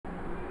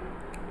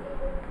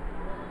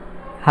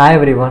Hi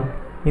everyone.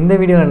 இந்த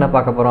வீடியோல என்ன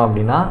பார்க்க போறோம்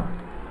அப்படினா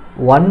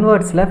one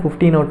wordsல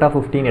 15 out of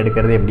 15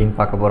 எடுக்கிறது எப்படின்னு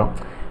பார்க்க போறோம்.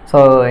 சோ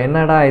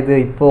என்னடா இது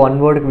இப்போ one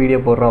wordக்கு வீடியோ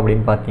போடுறோம்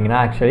அப்படினு பாத்தீங்கன்னா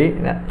actually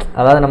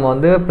அதாவது நம்ம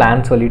வந்து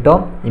பிளான்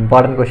சொல்லிட்டோம்,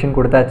 இம்பார்ட்டன்ட் क्वेश्चन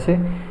கொடுத்தாச்சு.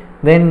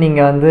 then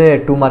நீங்க வந்து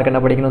 2 மார்க்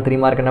என்ன படிக்கணும், 3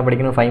 மார்க் என்ன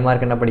படிக்கணும், 5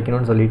 மார்க் என்ன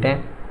படிக்கணும்னு சொல்லிட்டேன்.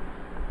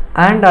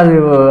 and அது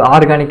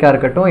ஆர்கானிக்கா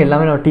இருக்கட்டும்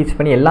எல்லாமே நான் டீச்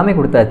பண்ணி எல்லாமே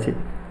கொடுத்தாச்சு.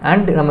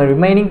 and நம்ம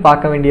ரிமைனிங்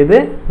பார்க்க வேண்டியது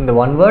இந்த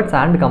one words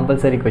and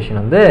compulsory question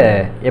வந்து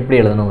எப்படி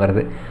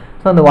எழுதணும்ங்கிறது.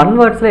 ஸோ அந்த ஒன்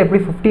வேர்ட்ஸில் எப்படி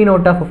 15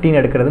 out of 15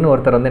 எடுக்கிறதுன்னு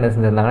ஒருத்தர் வந்து என்ன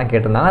செஞ்சிருந்தாங்கன்னா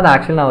கேட்டிருந்தாங்க. அது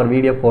ஆக்சுவலி நான் ஒரு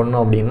வீடியோ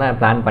போடணும் அப்படின்னு நான்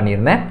பிளான்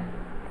பண்ணியிருந்தேன்.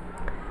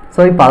 ஸோ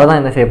இப்போ அதை தான்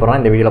என்ன செய்ய போகிறோம்,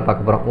 இந்த வீடியோவில்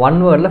பார்க்க போகிறோம். ஒன்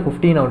வேர்டில்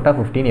 15 out of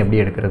 15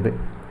 எப்படி எடுக்கிறது,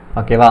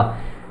 ஓகேவா?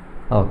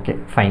 Okay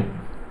fine.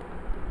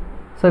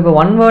 ஸோ இப்போ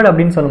ஒன் வேர்டு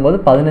அப்படின்னு சொல்லும்போது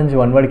 15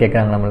 ஒன் வேர்டு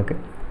கேட்குறாங்க நம்மளுக்கு.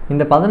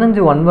 இந்த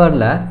 15 ஒன்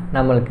வேர்டில்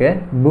நம்மளுக்கு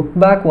புக்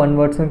பேக் ஒன்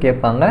வேர்ட்ஸும்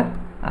கேட்பாங்க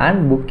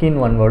அண்ட் புக் இன்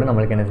ஒன் வேர்டும்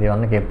நம்மளுக்கு என்ன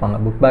செய்வாங்க கேட்பாங்க.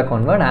 Book back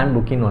one word and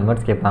book in one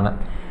words கேட்பாங்க.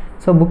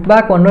 So book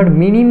back one word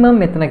minimum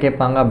எத்தனை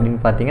கேட்பாங்க அப்படின்னு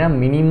பார்த்தீங்கன்னா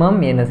மினிமம்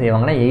என்ன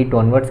செய்வாங்கன்னா 8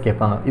 ஒன் வேர்ட்ஸ்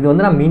கேட்பாங்க. இது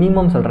வந்து நான்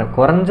மினிமம் சொல்கிறேன்,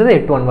 குறைஞ்சது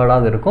 8 ஒன்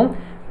வேர்டாவது இருக்கும்.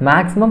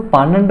 மேக்ஸிமம்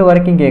 12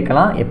 வரைக்கும்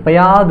கேட்கலாம்.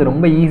 எப்போயாவது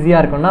ரொம்ப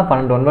ஈஸியாக இருக்குன்னா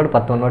 12 ஒன் வேர்டு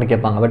 10 ஒன் வேர்டு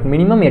கேட்பாங்க. பட்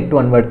மினிமம் 8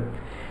 ஒன் வேர்டு,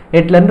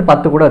 8லேருந்து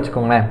 10 கூட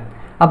வச்சுக்கோங்களேன்.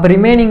 அப்போ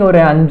ரிமைனிங்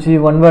ஒரு 5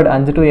 one word,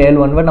 5 to 7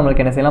 one word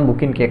நம்மளுக்கு என்ன செய்யலாம்,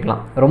 புக்கின்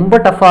கேட்கலாம்.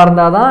 ரொம்ப டஃப்பாக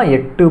இருந்தால் தான்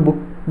 8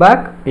 புக்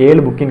பேக்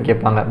 7 புக்கின்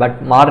கேட்பாங்க. பட்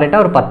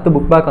மாடரேட்டாக ஒரு 10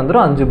 புக் பேக்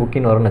வந்துடும், 5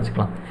 புக்கின் வரும்னு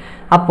வச்சுக்கலாம்.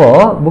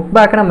 அப்போது புக்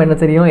பேக்கை நம்ம என்ன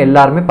தெரியும்,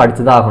 எல்லாருமே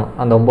படித்து தான் ஆகணும்.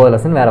 அந்த 9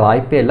 லெசன் வேறு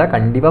வாய்ப்பே இல்லை,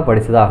 கண்டிப்பாக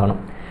படித்து தான் ஆகணும்.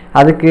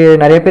 அதுக்கு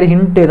நிறைய பேர்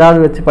ஹிண்ட் ஏதாவது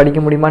வச்சு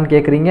படிக்க முடியுமான்னு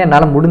கேட்குறீங்க.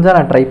 என்னால் முடிஞ்சால்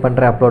நான் ட்ரை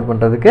பண்ணுறேன் அப்லோட்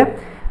பண்ணுறதுக்கு.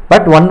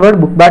 But one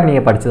word book back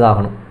நீங்கள் படித்து தான்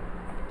ஆகணும்.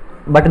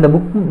 பட் இந்த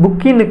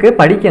புக்கினுக்கு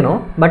படிக்கணும்.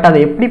 பட் அதை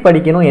எப்படி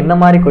படிக்கணும், என்ன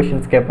மாதிரி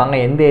கொஷின்ஸ் கேட்பாங்க,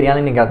 எந்த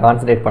ஏரியாவில் நீங்கள்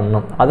கான்சன்ட்ரேட்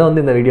பண்ணணும், அதை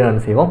வந்து இந்த வீடியோ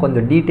நம்ம செய்வோம்.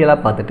 கொஞ்சம் டீட்டெயிலாக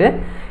பார்த்துட்டு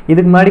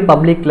இதுக்கு முன்னாடி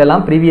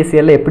பப்ளிக்லலாம் ப்ரீவியஸ்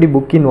இயரில் எப்படி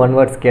புக் இன் ஒன்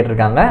வேர்ட்ஸ்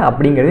கேட்டிருக்காங்க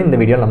அப்படிங்கிறது இந்த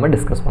வீடியோவில் நம்ம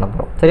டிஸ்கஸ் பண்ண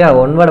போகிறோம். சரியா?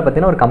 ஒன் வேர்டை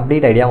பற்றின ஒரு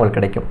கம்ப்ளீட் ஐடியா உங்களுக்கு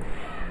கிடைக்கும்.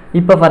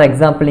 இப்போ ஃபார்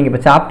எக்ஸாம்பிள் நீங்கள்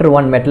இப்போ சாப்டர்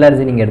 1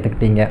 மெட்டலர்ஜி நீங்கள்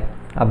எடுத்துக்கிட்டீங்க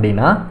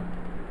அப்படின்னா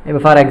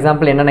இப்போ ஃபார்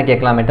எக்ஸாம்பிள் என்னென்ன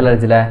கேட்கலாம்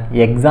மெட்டலர்ஜியில்,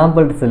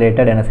 எக்ஸாம்பிள்ஸ்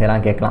ரிலேட்டட் என்ன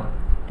செய்யலாம் கேட்கலாம்.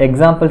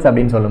 எக்ஸாம்பிள்ஸ்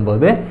அப்படின்னு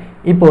சொல்லும்போது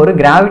இப்போ ஒரு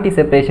கிராவிட்டி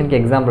செப்பரேஷனுக்கு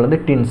எக்ஸாம்பிள் வந்து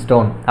டின்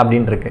ஸ்டோன்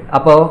அப்படின்னு இருக்குது.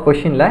 அப்போது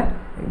கொஷினில்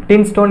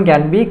டின் stone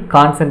can be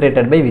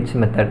concentrated by which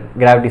method,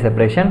 gravity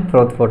separation,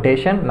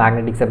 flotation,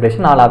 magnetic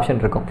separation, 4 option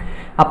இருக்கும்.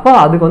 அப்போ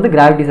அதுக்கு வந்து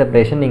கிராவிட்டி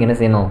செப்பரேஷன் நீங்கள் என்ன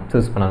செய்யணும்,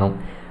 சூஸ் பண்ணணும்.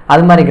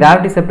 அது மாதிரி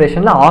கிராவிட்டி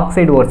செப்பரேஷனில்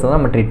ஆக்சைடு ஓர்ஸ் தான்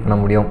நம்ம ட்ரீட் பண்ண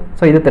முடியும்.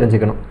 ஸோ இது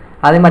தெரிஞ்சுக்கணும்.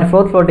 அதே மாதிரி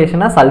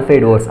ஃப்ளோட்டேஷன்னா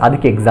சல்ஃபைடு ஓர்ஸ்,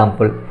 அதுக்கு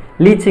எக்ஸாம்பிள்.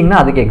 லீச்சிங்னா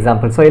அதுக்கு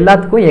எக்ஸாம்பிள். ஸோ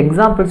எல்லாத்துக்கும்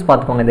எக்ஸாம்பிள்ஸ்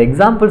பார்த்துக்கோங்க. இந்த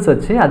எக்ஸாம்பிள்ஸ்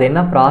வச்சு அது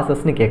என்ன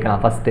ப்ராசஸ்ன்னு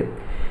கேட்கலாம் ஃபஸ்ட்டு.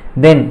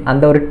 தென்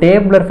அந்த ஒரு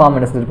டேபிளர் ஃபார்ம்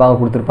என்ன செஞ்சுருப்பாங்க,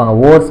 கொடுத்துருப்பாங்க.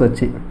 ஓர்ஸ்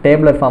வச்சு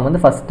டேபிளர் ஃபார்ம் வந்து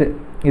ஃபஸ்ட்டு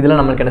இதில்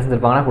நம்மளுக்கு என்ன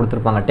செஞ்சுருப்பாங்கன்னா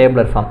கொடுத்துருப்பாங்க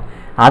டேபிளர் ஃபார்ம்.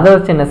 அதை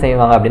வச்சு என்ன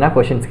செய்வாங்க அப்படின்னா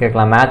கொஷின்ஸ்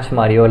கேட்கலாம். மேட்ச்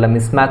மாதிரியோ இல்லை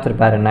மிஸ் மேட்ச்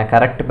பேர் என்ன,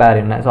 கரெக்ட் பேர்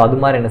என்ன, ஸோ அது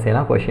மாதிரி என்ன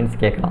செய்யலாம் கொஷின்ஸ்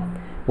கேட்கலாம்.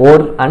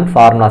 ஓர் அண்ட்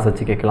ஃபார்முலாஸ்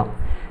வச்சு கேட்கலாம்.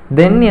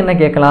 தென் என்ன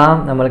கேட்கலாம்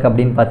நம்மளுக்கு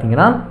அப்படின்னு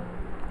பார்த்தீங்கன்னா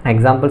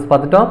எக்ஸாம்பிள்ஸ்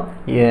பார்த்துட்டோம்,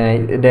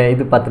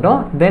 இது பார்த்துட்டோம்.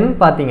 தென்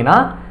பார்த்தீங்கன்னா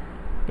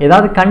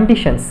ஏதாவது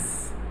கண்டிஷன்ஸ்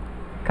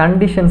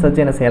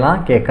வச்சு என்ன செய்யலாம்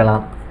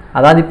கேட்கலாம்.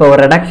 அதாவது இப்போ ஒரு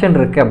ரெடக்ஷன்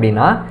இருக்குது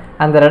அப்படின்னா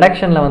அந்த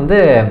ரெடக்ஷனில் வந்து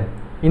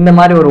இந்த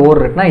மாதிரி ஒரு ஓர்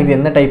இருக்குன்னா இது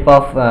என்ன டைப்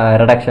ஆஃப்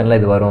ரெடக்ஷனில்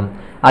இது வரும்,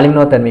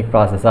 அலுமினோதெர்மிக்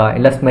ப்ராசஸா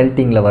இல்லை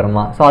ஸ்மெல்ட்டிங்கில்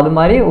வருமா. ஸோ அது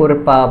மாதிரி ஒரு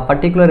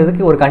பர்டிகுலர்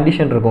இதுக்கு ஒரு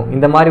கண்டிஷன் இருக்கும்.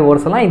 இந்த மாதிரி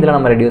ஓர்ஸ்லாம் இதில்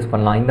நம்ம ரெடியூஸ்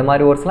பண்ணலாம், இந்த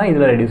மாதிரி ஓர்ஸ்லாம்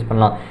இதில் ரெடியூஸ்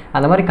பண்ணலாம்.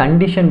 அந்த மாதிரி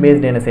கண்டிஷன்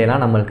பேஸ்டு என்ன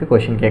செய்யலாம் நம்மளுக்கு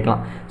கொஷின்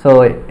கேட்கலாம். ஸோ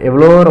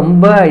எவ்வளோ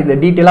ரொம்ப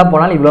இது டீட்டெயிலாக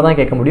போனாலும் இவ்வளோ தான்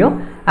கேட்க முடியும்.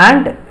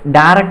 அண்ட்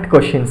டைரக்ட்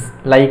கொஷின்ஸ்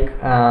லைக்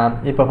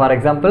இப்போ ஃபார்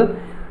எக்ஸாம்பிள்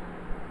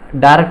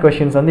டைரக்ட்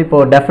கொஷின்ஸ் வந்து இப்போ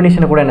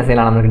டெஃபினிஷனை கூட என்ன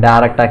செய்யலாம் நம்மளுக்கு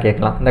டேரெக்டாக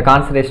கேட்கலாம். இந்த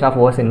கான்சன்ட்ரேஷன் ஆஃப்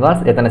ஓர்ஸ்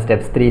இன்வால்வ்ஸ் எத்தனை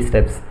ஸ்டெப்ஸ், 3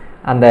 ஸ்டெப்ஸ்.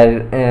 அந்த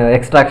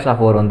எக்ஸ்ட்ராக்ஷன்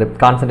ஆஃப் ஓர் வந்து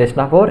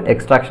concentration of wore,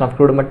 extraction of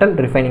crude metal,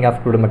 refining of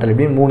crude metal,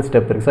 இப்படின்னு 3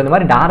 ஸ்டெப் இருக்குது. ஸோ இந்த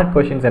மாதிரி டேரக்ட்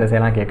கொஷின்ஸ் என்ன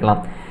செய்யலாம் கேட்கலாம்.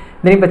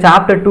 தென் இப்போ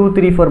சாப்டர் 2,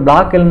 3, 4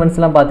 பிளாக்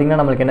எலிமெண்ட்ஸ்லாம் பார்த்தீங்கன்னா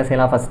நம்மளுக்கு என்ன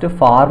செய்யலாம், ஃபஸ்ட்டு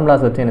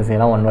ஃபார்முலாஸ் வச்சு என்ன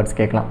செய்யலாம் ஒன் வேர்ட்ஸ்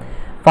கேட்கலாம்.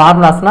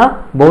 ஃபார்முலாஸ்னா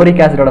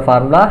போரிக் ஆசிடோட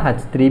ஃபார்முலா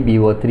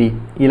H3BO3,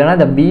 இல்லைனா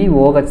இந்த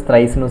BOH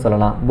த்ரைஸ்னு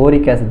சொல்லலாம்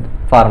boric acid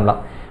formula.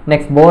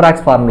 Next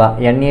borax formula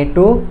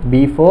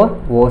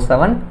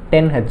Na2B4O7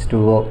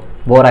 10H2O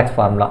borax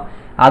formula.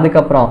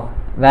 அதுக்கப்புறம்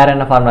வேறு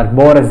என்ன ஃபார்முலா,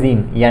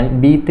 போரசீன்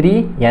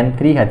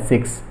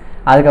B3N3H6.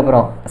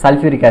 அதுக்கப்புறம்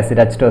சல்ஃபியூரிக்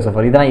ஆசிட்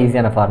H2SO4. இதெல்லாம்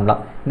ஈஸியான ஃபார்முலா.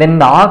 தென்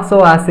இந்த ஆக்ஸோ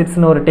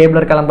ஆசிட்ஸ்னு ஒரு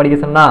டேபிளர் கலம் படிக்க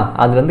சொன்னால்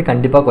அதுலேருந்து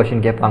கண்டிப்பாக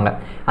கொஷின் கேட்பாங்க.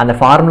 அந்த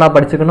ஃபார்முலா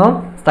படிச்சுக்கணும்,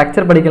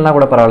 ஸ்ட்ரக்சர் படிக்கலாம்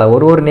கூட பரவாயில்ல.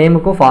 ஒரு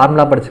நேமுக்கும்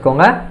ஃபார்முலா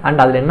படிச்சுக்கோங்க.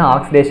 அண்ட் அதில் என்ன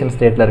ஆக்சிடேஷன்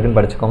ஸ்டேட்டில் இருக்குன்னு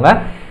படிச்சுக்கோங்க.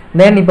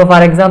 தென் இப்போ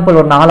ஃபார் எக்ஸாம்பிள்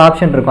ஒரு 4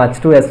 ஆப்ஷன் இருக்கும்,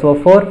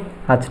 H2SO4,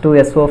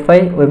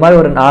 H2SO5, ஒரு மாதிரி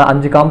ஒரு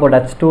 5 காம்பவுண்ட்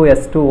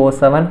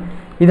H2S2O7.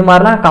 இது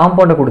மாதிரிலாம்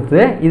காம்பவுண்டை கொடுத்து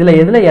இதில்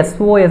எதில்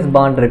SOS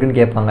பாண்ட் இருக்குன்னு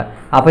கேட்பாங்க.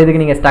 அப்போ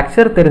இதுக்கு நீங்கள்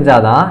ஸ்ட்ரக்சர்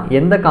தெரிஞ்சாதான்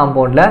எந்த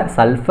காம்பவுண்டில்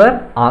சல்ஃபர்,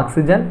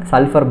 ஆக்சிஜன்,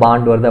 சல்ஃபர்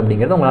பாண்ட் வருது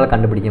அப்படிங்கிறது உங்களால்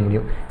கண்டுபிடிக்க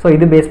முடியும். ஸோ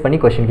இது பேஸ் பண்ணி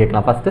கொஷின்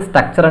கேட்கலாம். ஃபஸ்ட்டு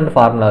ஸ்ட்ரக்சர் அண்ட்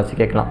ஃபார்முலா வச்சு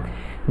கேட்கலாம்.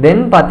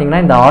 தென்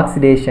பார்த்தீங்கன்னா இந்த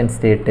ஆக்சிடேஷன்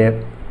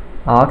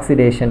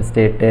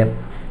ஸ்டேட்டு,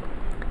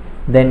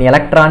 தென்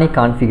எலக்ட்ரானிக்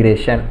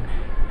கான்ஃபிகரேஷன்.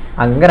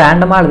 அங்கே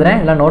ரேண்டமாக எழுதுறேன்,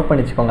 எல்லாம் நோட்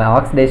பண்ணி வச்சுக்கோங்க.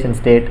 ஆக்சிடேஷன்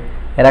ஸ்டேட்,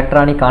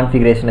 எலக்ட்ரானிக்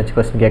கான்ஃபிகரேஷன் வச்சு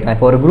கொஸ்டின் கேட்கலாம்.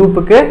 இப்போ ஒரு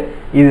குரூப்புக்கு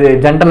இது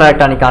ஜென்ரல்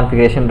எலக்ட்ரானிக்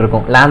கான்ஃபிகரேஷன்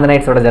இருக்கும்.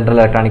 லாந்தனைட்ஸோட general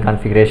electronic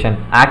configuration,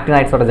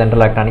 ஆக்டினைட்ஸோட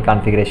general electronic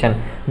configuration,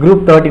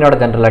 group 13ஓட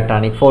general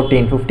electronic,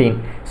 14, 15.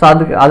 So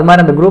அது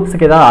மாதிரி அந்த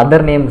குரூப்ஸுக்கு ஏதாவது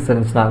அதர் நேம்ஸ்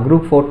இருந்துச்சுன்னா,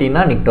 குரூப்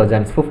 14னா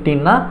நிக்டோஜன்ஸ்,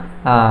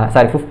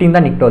 15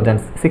 தான்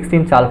நிக்டோஜன்ஸ்,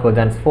 16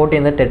 சால்கோஜன்ஸ்,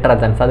 14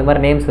 டெட்ராஜன்ஸ், அது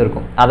மாதிரி நேம்ஸ்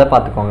இருக்கும். அதை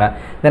பார்த்துக்கோங்க.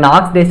 தென்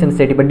ஆக்சிடேஷன்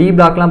ஸ்டேட், இப்போ டி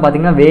பிளாக்லாம்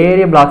பார்த்தீங்கன்னா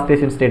வேரியபிள்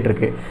ஆக்சிடேஷன் ஸ்டேட்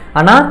இருக்குது.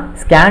 ஆனால்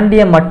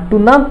ஸ்கேண்டியம்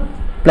மட்டும்தான்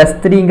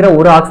 +3ங்கிற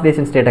ஒரு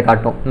ஆக்சிடேஷன் ஸ்டேட்டை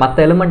காட்டும். மற்ற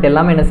எலிமெண்ட்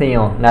எல்லாமே என்ன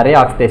செய்யும், நிறைய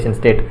ஆக்சிடேஷன்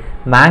ஸ்டேட்.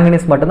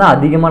 மேங்கனீஸ் மட்டும்தான்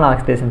அதிகமான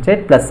ஆக்சிடேஷன்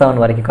ஸ்டேட் +7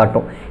 வரைக்கும்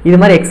காட்டும். இது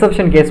மாதிரி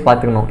எக்ஸப்ஷன் கேஸ்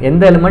பார்த்துக்கணும்.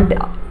 எந்த எலிமெண்ட்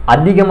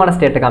அதிகமான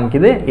ஸ்டேட்டை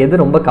காமிக்குது,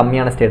 எது ரொம்ப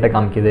கம்மியான ஸ்டேட்டை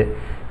காமிக்குது.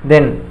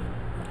 தென்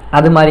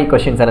அது மாதிரி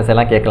கொஷின்ஸ்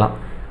எல்லாம் கேட்கலாம்.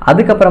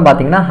 அதுக்கப்புறம்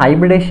பார்த்தீங்கன்னா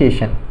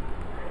ஹைபிரிடைசேஷன்,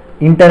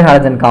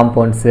 இன்டர்ஹாலஜன்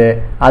காம்பவுண்ட்ஸு,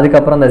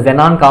 அதுக்கப்புறம் இந்த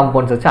ஜெனான்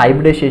காம்பவுண்ட்ஸ் வச்சு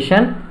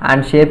ஹைபிரிடைசேஷன்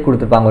அண்ட் ஷேப்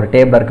கொடுத்துருப்பாங்க ஒரு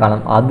டேபிளர்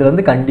காலம்.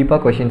 அதுலேருந்து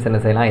கண்டிப்பாக கொஷின்ஸ்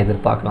என்ன செய்யலாம்,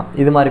 எதிர்பார்க்கலாம்.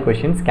 இது மாதிரி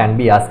questions can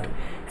be asked.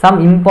 Some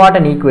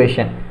important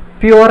equation,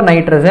 pure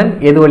nitrogen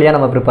எது வழியாக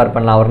நம்ம ப்ரிப்பேர்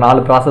பண்ணலாம், ஒரு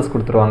 4 ப்ராசஸ்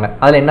கொடுத்துருவாங்க.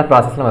 அதில் என்ன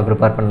ப்ராசஸ் நம்ம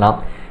ப்ரிப்பேர் பண்ணலாம்.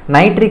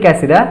 நைட்ரிக்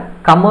ஆசிடை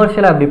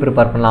கமர்ஷியலாக எப்படி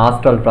ப்ரிப்பேர் பண்ணலாம்,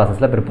 ஆஸ்ட்ரால்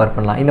ப்ராசஸில் ப்ரிப்பேர்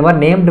பண்ணலாம். இந்த மாதிரி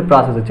நேம்டு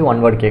ப்ராசஸ் வச்சு 1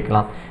 வேர்ட்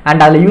கேட்கலாம்.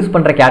 அண்ட் அதில் யூஸ்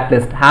பண்ணுற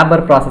கேட்லிஸ்ட்,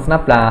 ஹேபர்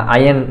ப்ராசஸ்னால்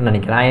அயன்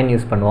நினைக்கிறேன், அயன்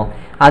யூஸ் பண்ணுவோம்.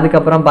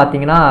 அதுக்கப்புறம்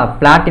பார்த்தீங்கன்னா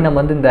பிளாட்டினம்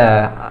வந்து இந்த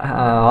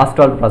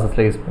ஆஸ்ட்ரால்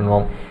ப்ராசஸில் யூஸ்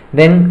பண்ணுவோம்.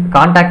 தென்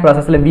கான்டாக்ட்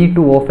ப்ராசஸில்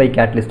V2O5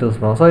 கேட்லிஸ்ட் யூஸ்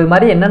பண்ணுவோம். ஸோ இது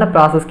மாதிரி என்னென்ன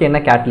ப்ராசஸ்க்கு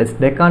என்ன கேட்லிஸ்ட்,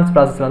 டெக்கான்ஸ்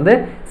ப்ராசஸ் வந்து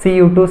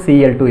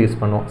Cu2Cl2 யூஸ்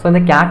பண்ணுவோம். ஸோ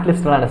இந்த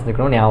கேட்லிஸ்ட்லாம் என்ன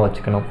செஞ்சுக்கணும், ஞாபகம்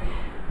வச்சுக்கணும்.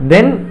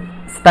 தென்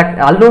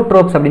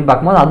அல்லோட்ரோப்ஸ் அப்படின்னு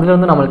பார்க்கும்போது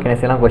அதுலேருந்து நம்மளுக்கு என்ன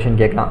செய்யலாம், கொஷின்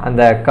கேட்கலாம்.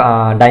 அந்த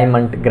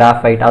டைமண்ட்,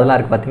 கிராஃபைட் அதெல்லாம்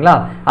இருக்குது பார்த்தீங்களா,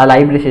 அதில்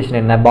ஹைபிரிடைசேஷன்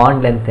என்ன,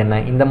 பாண்ட் லென்த் என்ன,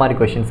 இந்த மாதிரி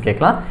கொஷின்ஸ்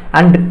கேட்கலாம்.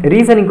 அண்ட்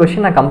ரீசனிங்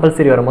கொஷின் நான்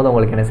கம்பல்சரி வரும்போது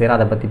உங்களுக்கு என்ன செய்கிறேன்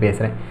அதை பற்றி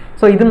பேசுகிறேன்.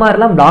 ஸோ இது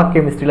மாதிரிலாம் பிளாக்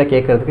கெமிஸ்ட்ரியில்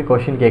கேட்கறதுக்கு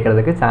கொஷின்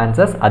கேட்கறதுக்கு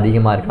சான்சஸ்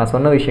அதிகமாக இருக்குது. நான்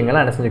சொன்ன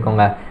விஷயங்கள்லாம் என்ன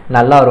செஞ்சுக்கோங்க,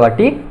 நல்லா ஒரு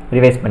வாட்டி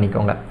ரிவைஸ்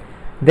பண்ணிக்கோங்க.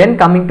 Then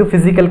coming to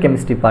physical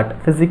chemistry part.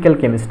 Physical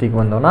கெமிஸ்ட்ரிக்கு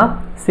வந்தோன்னா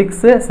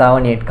 6,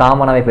 7, 8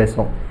 காமனாகவே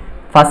பேசுவோம்.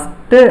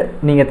 ஃபஸ்ட்டு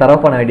நீங்கள்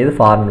தரவு பண்ண வேண்டியது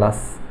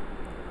ஃபார்முலாஸ்,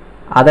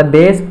 அதை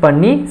பேஸ்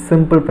பண்ணி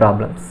சிம்பிள்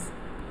ப்ராப்ளம்ஸ்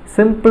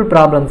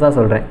தான்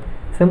சொல்கிறேன்.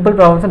 சிம்பிள்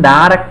ப்ராப்ளம்ஸ்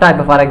டேரெக்டாக,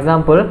 இப்போ ஃபார்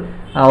எக்ஸாம்பிள்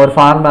ஒரு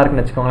ஃபார்முலா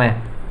இருக்குன்னு வச்சுக்கோங்களேன்.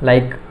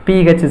 Like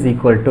pH is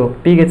equal to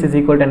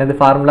என்னது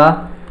formula,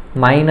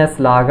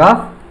 -log of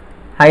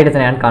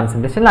hydrogen ion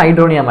concentration,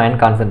 hydronium iron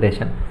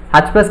concentration.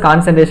 H+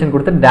 concentration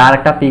கொடுத்து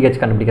டேரெக்டாக pH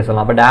கண்டுபிடிக்க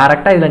சொல்லலாம். அப்போ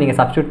டேரெக்டாக இதில் நீங்கள்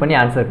சப்ஸ்டியூட் பண்ணி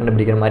ஆன்சர்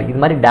கண்டுபிடிக்கிற மாதிரி, இது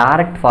மாதிரி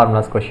டேரெக்ட்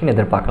ஃபார்முலாஸ் கொஷின்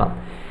எதிர்பார்க்கலாம்.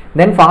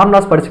 தென்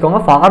ஃபார்முலாஸ்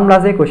படிச்சுக்கோங்க.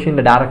 ஃபார்முலாஸே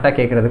கொஷின் டேரெக்டாக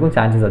கேட்குறதுக்கும்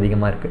சான்சஸ்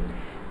அதிகமாக இருக்குது.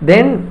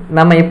 தென்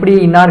நம்ம எப்படி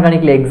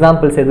இன்ஆர்கானிக்கில்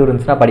எக்ஸாம்பிள்ஸ் எதுவும்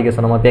இருந்துச்சுன்னா படிக்க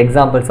சொன்னோம். இப்போ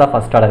examples of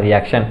first order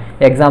reaction,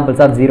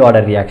 examples of 0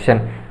 order reaction,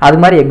 அது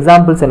மாதிரி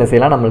எக்ஸாம்பிள்ஸ் என்ன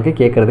செய்யலாம் நம்மளுக்கு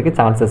கேட்கறதுக்கு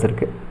சான்சஸ்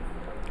இருக்குது.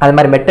 அது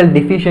மாதிரி மெட்டல்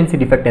டிஃபிஷியன்சி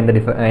டிஃபெக்ட்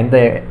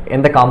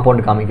எந்த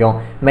காம்பவுண்ட் காமிக்கும்,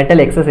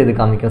 மெட்டல் எக்ஸஸ் எது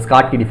காமிக்கும்,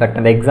 ஸ்காட்கி டிஃபெக்ட்,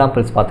 அந்த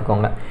எக்ஸாம்பிள்ஸ்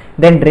பார்த்துக்கோங்க.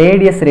 தென்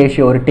ரேடியஸ்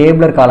ரேஷியோ, ஒரு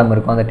டேபிளர் காலம்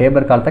இருக்கும், அந்த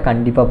டேபிளர் காலத்தை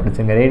கண்டிப்பாக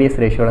படிச்சுங்க. ரேடியஸ்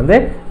ரேஷியோ வந்து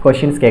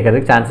கொஷின்ஸ்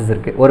கேட்கறதுக்கு சான்சஸ்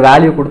இருக்குது. ஒரு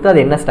வேல்யூ கொடுத்து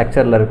அது என்ன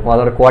ஸ்ட்ரக்சரில் இருக்கும்,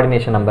 அதோட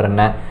கோஆர்டினேஷன் நம்பர்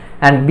என்ன,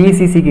 அண்ட்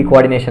பிசிசிக்கு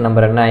கோஆர்டினேஷன்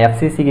நம்பர் என்ன,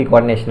 எஃப்சிசிக்கு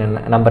கோஆர்டினேஷன்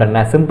நம்பர்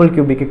என்ன, சிம்பிள்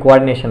கியூபிக்கு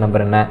கோஆர்டினேஷன்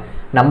நம்பர் என்ன,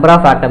 number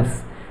of atoms,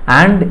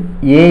 and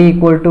A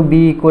 = B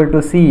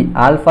 = C,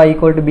 alpha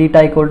 =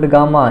 beta =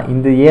 gamma,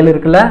 இந்த 7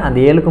 இருக்குல்ல, அந்த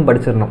 7க்கும்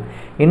படிச்சிடணும்.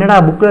 என்னடா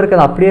புக்கில்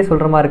இருக்கிறது அப்படியே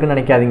சொல்கிற மாதிரி இருக்குன்னு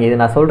நினைக்காதீங்க. இது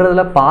நான்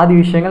சொல்கிறதுல பாதி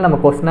விஷயங்கள் நம்ம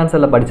கொஸ்டின்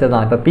ஆன்சரில் படித்தது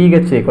தான். இப்போ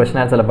pH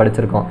கொஸ்டின் ஆன்சரில்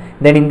படிச்சிருக்கோம்.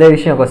 தென் இந்த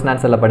விஷயம் கொஸ்டின்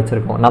ஆன்சரில்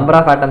படிச்சிருக்கோம். நம்பர்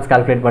ஆஃப் ஆட்டம்ஸ்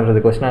கால்குலேட்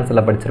பண்ணுறது கொஸ்டின்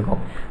ஆன்சரில் படிச்சிருக்கோம்.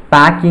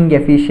 பேக்கிங்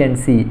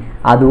எஃபிஷியன்சி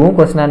அதுவும்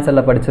கொஸ்டின்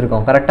ஆன்சரில்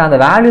படிச்சிருக்கோம். கரெக்டாக அந்த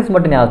வேல்யூஸ்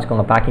மட்டும் ஞாபகம்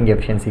வச்சுக்கோங்க. பேக்கிங்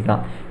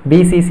எஃபிஷியன்சிக்கலாம்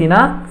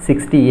BCCனா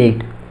 68,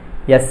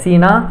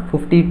 SCனா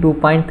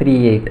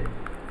 52.38,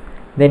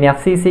 தென்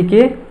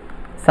எஃப்சிசிக்கு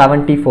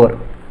 74.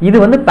 இது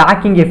வந்து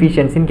பேக்கிங்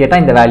எஃபிஷியன்சின்னு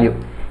கேட்டால் இந்த வேல்யூ.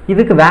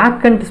 இதுக்கு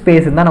வேக்கண்ட்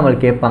ஸ்பேஸ் தான்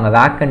நம்மளுக்கு கேட்பாங்க.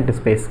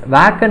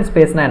 வேக்கண்ட்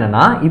ஸ்பேஸ்னால்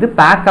என்னென்னா இது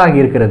பேக்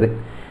ஆகி இருக்கிறது,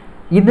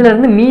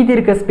 இதுலேருந்து மீதி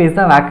இருக்க ஸ்பேஸ்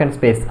தான் வேக்கண்ட்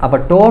ஸ்பேஸ். அப்போ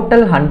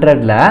டோட்டல்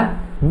 100ல்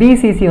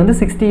பிசிசி வந்து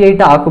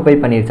 68 ஆக்குப்பை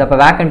பண்ணிடுச்சு. அப்போ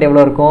வேக்கண்ட்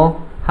எவ்வளோ இருக்கும்,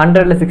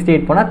 100ல்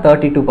 68 போனால்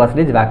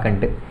 32%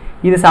 வேக்கண்ட்டு.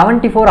 இது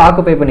 74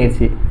 ஆக்குப்பை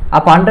பண்ணிடுச்சு.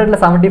 அப்போ 100ல்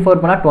 74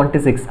 போனால்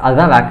 26,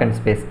 அதுதான் வேக்கண்ட்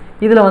ஸ்பேஸ்.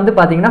 இதில் வந்து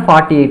பார்த்தீங்கன்னா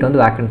 48 வந்து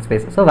vacant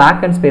space. So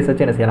vacant space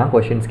வச்சு என்ன செய்யலாம்,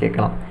 கொஷின்ஸ்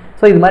கேட்கலாம்.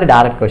 ஸோ இது மாதிரி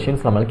டேரக்ட்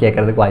கொஷின்ஸ் நம்மளுக்கு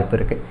கேட்கறதுக்கு வாய்ப்பு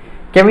இருக்குது.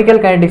 கெமிக்கல்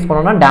கைனடிக்ஸ்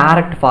போனோம்னா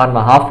direct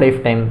formula, half life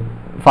time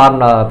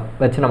formula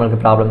வச்சு நம்மளுக்கு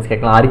ப்ராப்ளம்ஸ்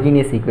கேட்கலாம்.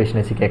 அர்கீனியஸ் ஈக்குவேஷன்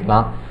வச்சு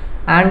கேட்கலாம்.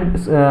 அண்ட்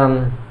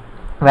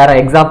வேறு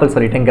எக்ஸாம்பிள்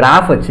சொல்லிட்டேன்.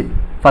 கிராஃப் வச்சு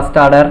ஃபஸ்ட்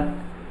ஆர்டர்,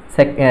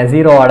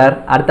 0 ஆர்டர்,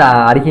 அடுத்த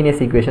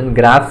அர்கீனியஸ் ஈக்குவேஷன்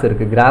கிராஃப்ஸ்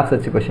இருக்குது, கிராஃப்ஸ்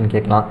வச்சு கொஷின்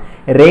கேட்கலாம்.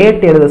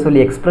 ரேட் எழுத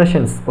சொல்லி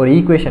எக்ஸ்பிரஷன்ஸ், ஒரு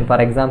equation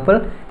for example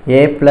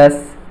A +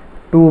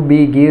 2B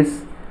gives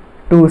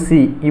 2C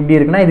இப்படி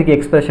இருக்குன்னா இதுக்கு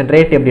எக்ஸ்பிரஷன்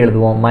ரேட் எப்படி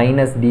எழுதுவோம்,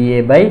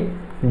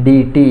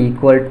 -dA/dt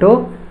 =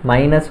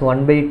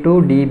 -1/2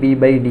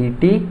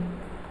 dB/dt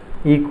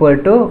 =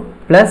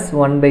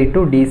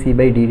 +1/2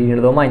 dC/dt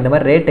எழுதுவோமா. இந்த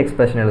மாதிரி ரேட்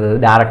எக்ஸ்பிரஷன் எழுதுது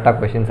டேரெக்டாக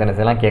கொஷின்ஸ் என்ன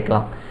செய்யலாம்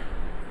கேட்கலாம்.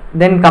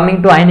 Then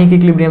coming to ionic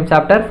equilibrium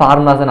chapter,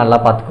 ஃபார்முலாஸை நல்லா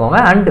பார்த்துக்கோங்க.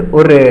 அண்ட்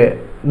ஒரு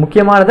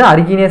முக்கியமானது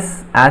Arrhenius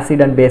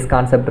acid and base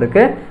concept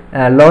இருக்குது,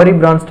 லோரி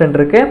பிரான்ஸ்டன்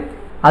இருக்குது.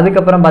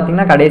 அதுக்கப்புறம்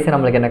பார்த்தீங்கன்னா கடைசி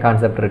நம்மளுக்கு என்ன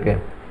கான்செப்ட் இருக்குது,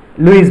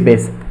 லூயிஸ்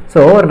பேஸ்.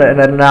 ஸோ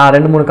நான்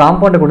 2-3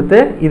 காம்பவுண்டை கொடுத்து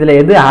இதில்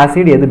எது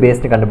ஆசிட் எது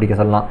பேஸ்னு கண்டுபிடிக்க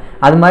சொல்லலாம்.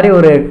 அது மாதிரி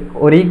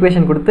ஒரு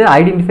ஈக்குவேஷன் கொடுத்து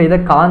identify the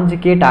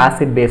conjugate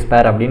acid base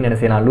பேர் அப்படின்னு என்ன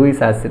செய்யலாம்,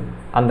 லூயிஸ் ஆசிட்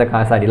அந்த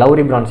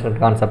லவ்ரி பிரான்சன்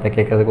கான்செப்டை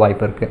கேட்கறதுக்கு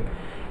வாய்ப்பு இருக்குது.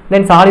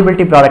 தென்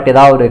சாலிபிலிட்டி ப்ராடக்ட்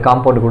ஏதாவது ஒரு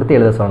காம்பவுண்ட் கொடுத்து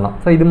எழுத சொல்லலாம்.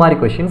 ஸோ இது மாதிரி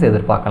கொஷின்ஸ்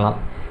எதிர்பார்க்கலாம்.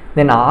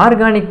 தென்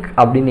ஆர்கானிக்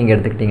அப்படின்னு நீங்கள்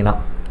எடுத்துக்கிட்டிங்கன்னா,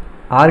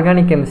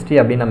 ஆர்கானிக் கெமிஸ்ட்ரி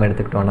அப்படின்னு நம்ம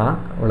எடுத்துக்கிட்டோன்னா,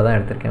 இவ்வளோதான்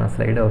எடுத்துருக்கேன் நான்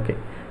ஸ்லைடு. ஓகே,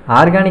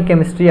 ஆர்கானிக்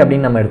கெமிஸ்ட்ரி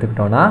அப்படின்னு நம்ம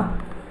எடுத்துக்கிட்டோன்னா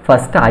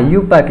ஃபஸ்ட்டு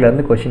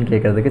ஐயூபேக்லேருந்து கொஷின்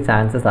கேட்குறதுக்கு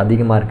சான்சஸ்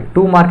அதிகமாக இருக்குது.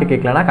 2 மார்க்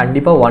கேட்கலன்னா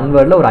கண்டிப்பாக 1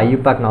 வேர்டில் ஒரு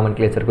ஐயூபேக்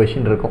நாமன்கிளேச்சர்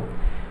கொஷின் இருக்கும்.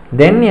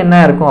 தென் என்ன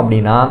இருக்கும்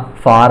அப்படின்னா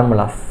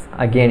ஃபார்முலாஸ்.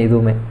 அகெயின்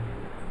இதுவுமே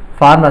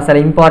ஃபார்முலாஸ் சில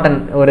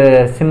இம்பார்ட்டன்ட் ஒரு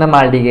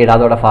சின்னமால்டிகேட்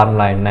அதோட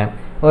ஃபார்முலா என்ன,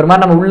 ஒரு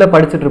மாதிரி நம்ம உள்ளே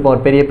படிச்சுட்டு இருப்போம்,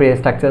 ஒரு பெரிய பெரிய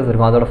ஸ்ட்ரக்சர்ஸ்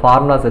இருக்கும், அதோட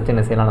ஃபார்முலாஸ் வச்சு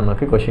என்ன செய்யலாம்,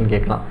 நம்மளுக்கு கொஷின்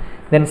கேட்கலாம்.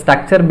 தென்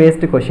ஸ்ட்ரக்சர்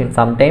பேஸ்டு கொஷின்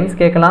சம்டைம்ஸ்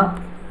கேட்கலாம்,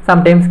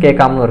 சம்டைம்ஸ்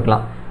கேட்காமலும்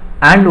இருக்கலாம்.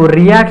 அண்ட் ஒரு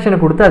ரியாக்ஷனை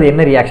கொடுத்து அது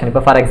என்ன ரியாக்ஷன்,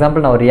 இப்போ ஃபார்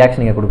எக்ஸாம்பிள் நான் ஒரு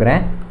ரியாக்ஷன் இங்கே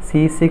கொடுக்குறேன்,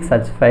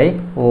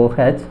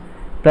 C6H5OH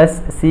plus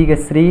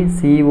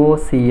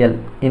CH3COCl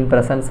in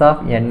presence of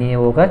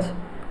NaOH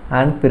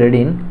and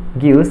pyridine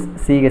gives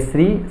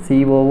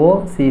CH3COO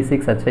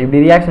C6H5.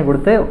 இப்படி ரியாக்ஷன்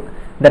கொடுத்து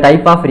the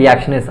type of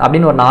reaction is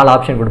அப்படின்னு ஒரு 4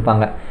 ஆப்ஷன்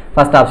கொடுப்பாங்க.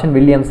 First option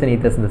Williamson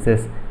ether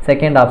synthesis,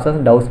 second option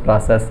டவுஸ்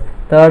process,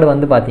 third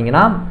வந்து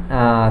பார்த்தீங்கன்னா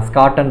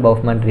ஸ்காட் அண்ட்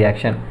பவுஃப்மன்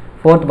ரியாக்ஷன்,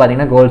 ஃபோர்த்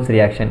பார்த்தீங்கன்னா goals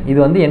reaction. இது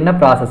வந்து என்ன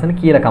ப்ராசஸ்ன்னு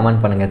கீழே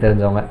கமெண்ட் பண்ணுங்கள்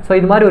தெரிஞ்சவங்க. ஸோ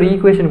இது மாதிரி ஒரு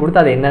ஈக்குவேஷன்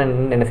கொடுத்து அது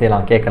என்ன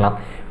செய்யலாம் கேட்கலாம்.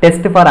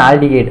 டெஸ்ட் ஃபார்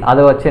ஆல்டிகேட்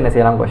அதை வச்சு என்ன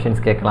செய்யலாம்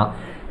கொஷின்ஸ் கேட்கலாம்.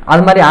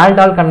 அது மாதிரி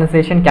aldol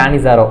condensation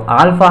Cannizzaro,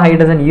 alpha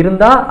hydrogen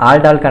இருந்தால்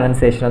ஆல்டால்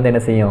கண்டென்சேஷன் வந்து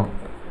என்ன செய்யும்,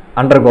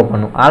 அண்டர்கோ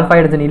பண்ணும். ஆல்ஃபா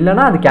ஹைட்ரஜன்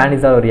இல்லைனா அது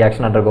கேனிசாரோ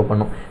ரியாக்ஷன் அண்டர்கோ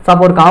பண்ணும். ஸோ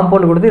அப்போ ஒரு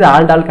காம்பவுண்ட் கொடுத்து இது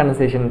ஆல்டால்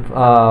கண்டென்சேஷன்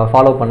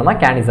ஃபாலோ பண்ணுமா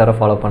கேனிசாரோ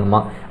ஃபாலோ பண்ணுமா,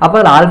 அப்போ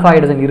அது ஆல்ஃபா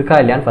ஹைட்ரஜன் இருக்கா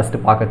இல்லையான்னு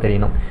ஃபஸ்ட்டு பார்க்க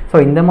தெரியணும். ஸோ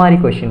இந்த மாதிரி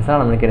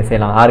கொஷின்ஸ்லாம் நம்மளுக்கு என்ன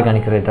செய்யலாம்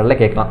ஆர்கானிக்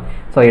ரிலேட்டடில் கேட்கலாம்.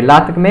 ஸோ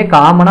எல்லாத்துக்குமே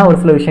காமனாக ஒரு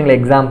சில விஷயங்கள்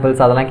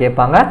எக்ஸாம்பிள்ஸ் அதெல்லாம்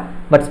கேட்பாங்க.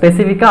 பட்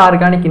ஸ்பெசிஃபிக்காக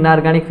ஆர்கானிக்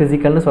இன்ஆர்கானிக்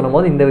ஃபிசிக்கல்னு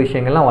சொல்லும்போது இந்த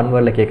விஷயங்கள்லாம் 1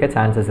 வேர்டில் கேட்க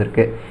சான்சஸ்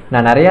இருக்குது.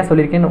 நான் நிறையா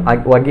சொல்லியிருக்கேன்,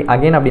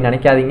 அகைன் அப்படி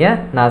நினைக்காதீங்க.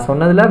 நான்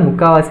சொன்னதில்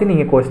முக்கால்வாசி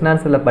நீங்கள் கொஸ்டின்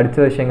ஆன்சரில்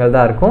படித்த விஷயங்கள்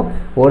தான் இருக்கும்,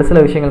 ஒரு சில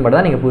விஷயங்கள் மட்டும்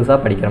தான் நீங்கள் புதுசாக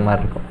படிக்கிற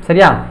மாதிரி இருக்கும்.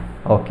 சரியா?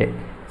 ஓகே.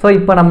 ஸோ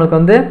இப்போ நம்மளுக்கு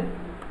வந்து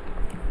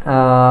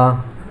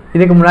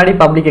இதுக்கு முன்னாடி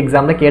பப்ளிக்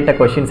எக்ஸாமில் கேட்ட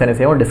கொஷின்ஸ் என்ன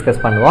செய்வோம்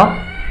டிஸ்கஸ் பண்ணுவோம்.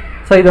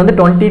 ஸோ இது வந்து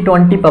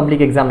 2020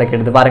 பப்ளிக் எக்ஸாமில்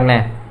கேட்டது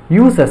பாருங்களேன்.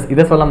 யூசஸ்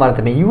இதை சொல்ல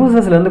மறந்துட்டேன்.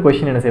 யூசஸ்லேருந்து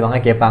கொஷின் என்ன செய்வாங்க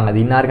கேட்பாங்க, அது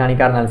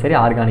இன்ஆர்கானிக்காக இருந்தாலும் சரி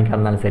ஆர்கானிக்காக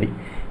இருந்தாலும் சரி.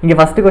 இங்கே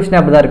ஃபஸ்ட்டு கொஸ்டின்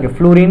அப்படி தான் இருக்குது,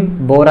 ஃப்ளூரின்,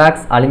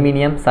 போராக்ஸ்,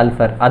 அலுமினியம்,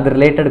 சல்ஃபர் அது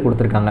ரிலேட்டட்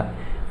கொடுத்துருக்காங்க.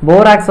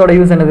 போராக்ஸோட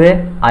யூஸ் என்னது,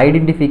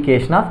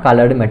 identification of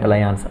coloured metal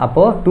ions,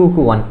 அப்போது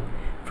 2க்கு 1.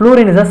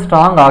 Fluorine is a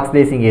strong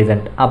oxidising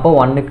agent, அப்போது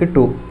 1க்கு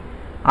 2.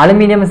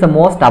 Aluminium is a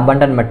most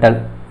abundant metal,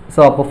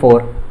 so அப்போ 4.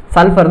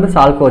 சல்ஃபர் வந்து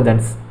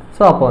சால்கோஜன்ஸ்,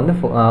 ஸோ அப்போ வந்து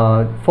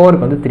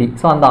 4க்கு வந்து 3.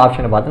 ஸோ அந்த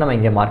ஆப்ஷனை பார்த்து நம்ம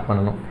இங்கே மார்க்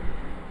பண்ணணும்.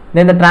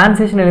 Then the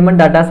transition element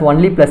that has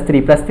only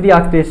 +3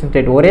 oxidation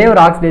state, ஒரே ஒரு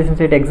oxidation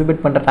state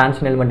எக்ஸிபிட் பண்ணுற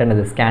transition element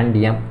என்னது,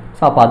 ஸ்காண்டியம்.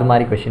 ஸோ அப்போ அது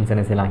மாதிரி கொஷின்ஸ்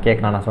என்ன செய்யலாம்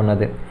கேட்கலாம். நான்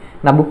சொன்னது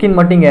நான் புக்கின்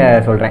மட்டும் இங்கே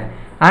சொல்கிறேன்.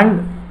 அண்ட்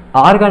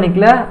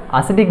ஆர்கானிக்கில்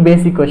அசிடிக்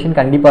பேசிக் கொஷின்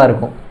கண்டிப்பாக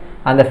இருக்கும்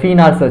அந்த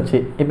ஃபீனால்ஸ் வச்சு.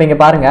 இப்போ இங்கே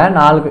பாருங்கள்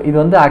 4 இது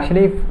வந்து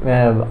ஆக்சுவலி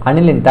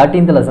அனிலின்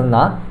 13th லெசன்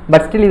தான்.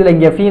 பட் ஸ்டில் இதில்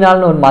இங்கே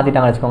ஃபீனால்னு ஒன்று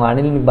மாற்றிட்டாங்கன்னு வச்சுக்கோங்க.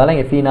 அனிலினுக்கு பதிலாக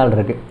இங்கே ஃபீனால்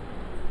இருக்குது.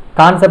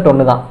 கான்செப்ட்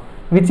ஒன்று தான்.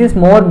 விச் இஸ்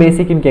மோர்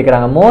பேசிக்னு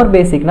கேட்குறாங்க. மோர்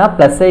பேசிக்னா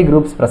 +I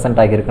குரூப்ஸ்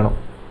ப்ரெசென்ட் ஆகியிருக்கணும்.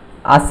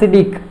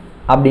 அசிடிக்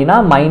அப்படின்னா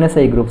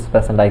 -I குரூப்ஸ்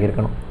ப்ரெசென்ட்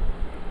ஆகியிருக்கணும்.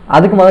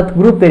 அதுக்கு முதல்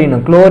குரூப்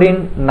தெரியணும்.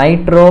 குளோரின்,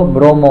 நைட்ரோ,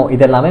 புரோமோ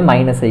இதெல்லாமே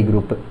 -I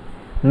group.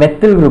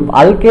 Methyl group,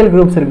 alkyl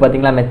groups இருக்குது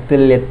பார்த்தீங்களா,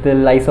 methyl,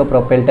 ethyl,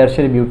 isopropyl,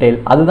 tertiary butyl,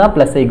 அதுதான்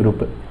 +I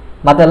குரூப்பு.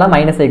 மற்றெல்லாம்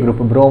 -I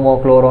குரூப், புரோமோ,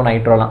 குளோரோ,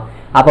 நைட்ரோலாம்.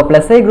 அப்போ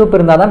 +I குரூப்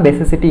இருந்தால் தான்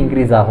பேசிசிட்டி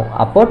இன்க்ரீஸ் ஆகும்.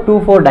 அப்போது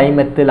 2,4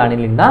 டைமெத்தில்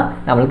அனிலின் தான்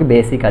நம்மளுக்கு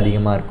பேசிக்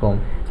அதிகமாக இருக்கும்.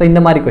 ஸோ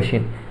இந்த மாதிரி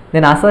question.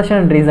 Then assertion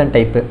and reason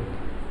type,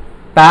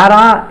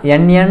 பேரா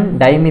NN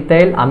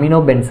டைமித்தைல்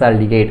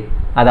அமினோபென்சால்டிகேட்,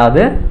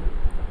 அதாவது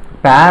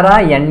பேரா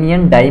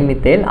NN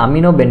டைமித்தைல்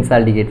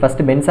அமினோபென்சால்டிகேட்.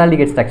 ஃபஸ்ட்டு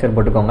பென்சால்டிகேட் ஸ்ட்ரக்சர்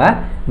போட்டுக்கோங்க.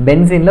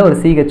 பென்சினில் ஒரு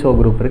CHO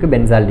குரூப் இருக்குது,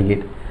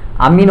 பென்சால்டிகேட்.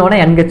 அமினோனா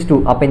NH2,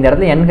 அப்போ இந்த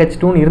இடத்துல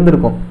NH2ன்னு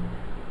இருந்திருக்கும்.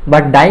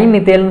 பட்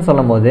டைமித்தைல்னு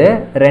சொல்லும் போது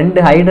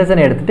 2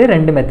 ஹைட்ரஜன் எடுத்துகிட்டு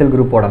 2 மெத்தில்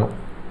குரூப் போடணும்.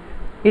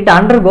 It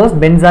undergoes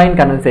benzoin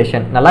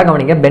condensation. நல்லா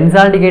கவனிங்க,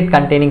 பென்சால்டிகேட்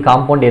கண்டெய்னிங்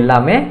காம்பவுண்ட்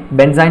எல்லாமே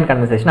பென்சாயின்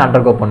கண்டென்சேஷன்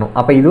அண்டர்கோ பண்ணும்.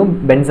 அப்போ இதுவும்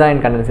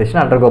பென்சாயின்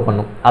கண்டென்சேஷன் அண்டர்கோ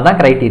பண்ணும். அதான்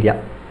க்ரைட்டீரியா.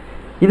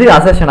 இது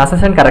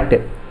அசர்ஷன் கரெக்ட்.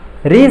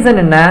 ரீசன்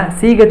என்ன,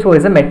 CHO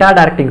is a meta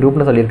directing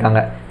குரூப்னு சொல்லியிருக்காங்க.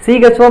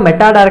 CHO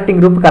meta directing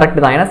group correct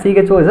தான், ஏன்னா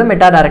CHO is a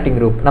meta directing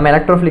group. நம்ம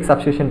எலக்ட்ரோஃபிலிக்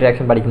சப்ஸ்டியூஷன்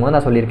ரியாக்ஷன் படிக்கும்போது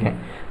நான் சொல்லியிருக்கேன்.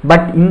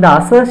 பட் இந்த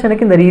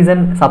அசர்ஷனுக்கு இந்த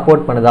ரீசன்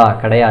சப்போர்ட் பண்ணுதா,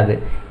 கிடையாது.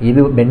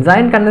 இது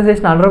பென்சாயின்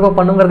கண்டென்சேஷன் அண்டர்கோ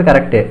பண்ணுங்கிறது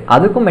கரெக்ட்,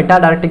 அதுக்கும் மெட்டா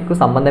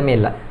டைரக்டிங்க்கும் சம்பந்தமே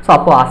இல்லை. ஸோ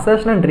அப்போ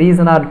assertion and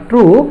reason are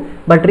true,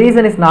 but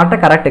reason is not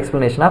a correct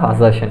explanation of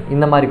assertion.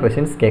 இந்த மாதிரி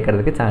கொஸ்டின்ஸ்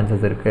கேட்கறதுக்கு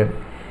சான்சஸ் இருக்குது.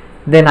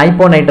 தென்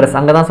ஹைப்போநைட்ரஸ்,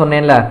 அங்கே தான்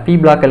சொன்னேன்ல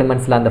P பிளாக்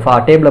எலிமெண்ட்ஸில் அந்த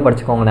டேபிளில்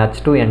படிச்சுக்கோங்க.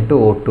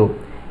 H2N2O2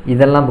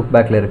 இதெல்லாம் புக்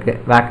பேக்கில் இருக்குது.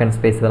 வேக்கன்ட்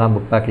ஸ்பேஸ் இதெல்லாம்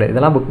புக் பேக்கில்,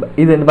 இதெல்லாம்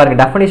இது பாருங்கள்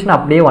டெஃபினேஷன்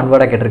அப்படியே 1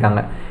 வேர்டாக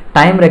கேட்டிருக்காங்க.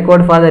 Time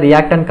record for the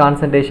reactant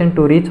concentration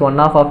to reach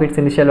 1/2 of it's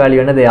initial value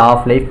என்னது,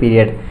 ஆஃப் லைஃப்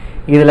பீரியட்.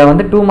 இதில்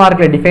வந்து 2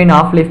 மார்க்கில் டிஃபைன்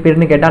ஆஃப் லைஃப்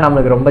பீரியட்னு கேட்டால்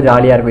நம்மளுக்கு ரொம்ப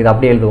ஜாலியாக இருக்கும், இது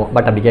அப்படியே எழுதுவோம்.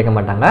 பட் அப்படி கேட்க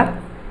மாட்டாங்க,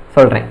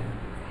 சொல்கிறேன்.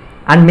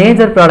 அண்ட்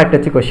மேஜர் ப்ராடக்ட்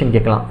வச்சு கொஸ்டின்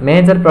கேட்கலாம்.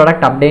 Major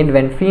product obtained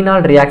when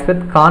phenol reacts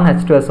with Khan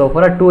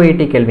H2SO4 at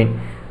 280 kelvin.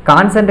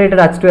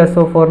 Concentrated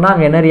H2SO4னா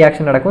அங்கே என்ன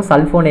ரியாக்ஷன் நடக்கும்?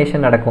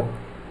 சல்ஃபோனேஷன் நடக்கும்.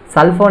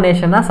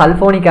 சல்ஃபோனேஷன்னா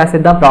சல்ஃபோனிக்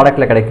ஆசிட் தான்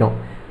ப்ராடக்ட்டில் கிடைக்கும்.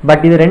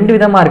 பட் இது ரெண்டு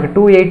விதமாக இருக்குது.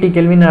 280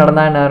 கெல்வின்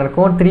நடந்தால் என்ன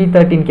இருக்கும்,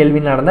 313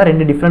 கெல்வின் நடந்தால்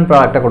ரெண்டு டிஃப்ரெண்ட்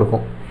ப்ராடக்ட்டை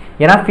கொடுக்கும்.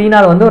 ஏன்னா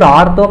ஃபீனால் வந்து ஒரு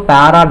ஆர்த்தோ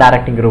பேரா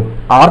டைரக்டிங் குரூப்.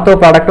 ஆர்த்தோ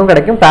ப்ராடக்ட்டும்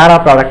கிடைக்கும், பேரா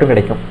ப்ராடக்ட்டும்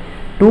கிடைக்கும்.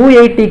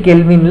 280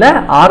 கெல்வினில்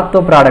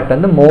ஆர்த்தோ ப்ராடக்ட்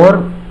வந்து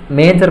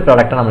மேஜர்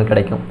ப்ராடக்டாக நம்மளுக்கு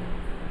கிடைக்கும்.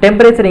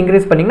 டெம்பரேச்சர்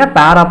இன்க்ரீஸ் பண்ணிங்கன்னா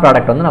பேரா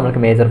ப்ராடக்ட் வந்து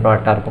நம்மளுக்கு மேஜர்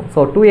ப்ராடக்டாக இருக்கும். ஸோ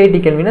 280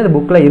 கெல்வின் இது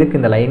புக்கில் இருக்குது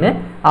இந்த லைனு.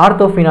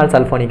 ஆர்த்தோஃபினால்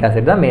சல்ஃபோனிக்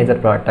ஆசிட் தான்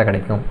மேஜர் ப்ராடக்டாக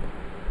கிடைக்கும்.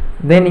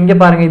 தென் இங்கே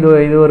பாருங்கள்,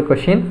 இது ஒரு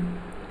கொஷின்.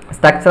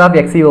 ஸ்ட்ரக்சர் ஆஃப்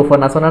XeO4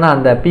 நான் சொன்னேன்னா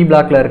அந்த பி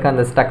பிளாக்ல இருக்க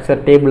அந்த structure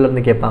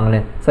டேபிள்லேருந்து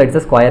கேட்பாங்களே. So it's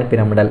a square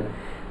pyramidal.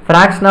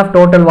 Fraction of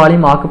total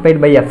volume occupied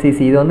by FCC.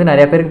 இது வந்து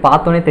நிறைய பேருக்கு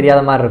பார்த்தோன்னே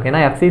தெரியாத மாதிரி இருக்கும்.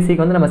 ஏன்னா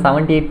FCCக்கு வந்து நம்ம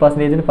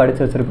 78%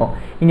 படிச்சு வச்சிருக்கோம்.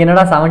 இங்கே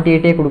என்னடா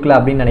 78 கொடுக்கல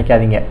அப்படின்னு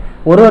நினைக்காதீங்க.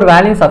 ஒரு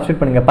வேல்யூ சப்ஸ்டியூட்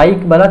பண்ணுங்க.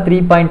 பைக்கு பதிலாக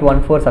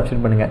 3.14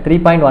 சப்ஸ்டியூட் பண்ணுங்க.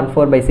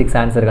 3.14/6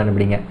 ஆன்சர்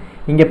கண்டுபிடிங்க.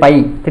 இங்கே பை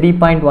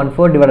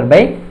 3.14 டிவைடட்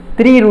பை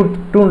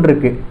 3√2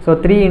 இருக்கு. So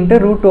 3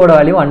 into ரூட்டோட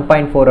value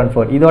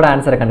 1.414. இதோட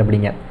ஆன்சரை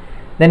கண்டுபிடிங்க.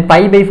 தென்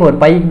π/4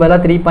 பைக்கு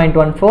பதிலாக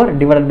 3.14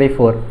 டிவைடட் பை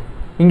 4.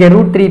 இங்கே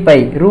 √3 பை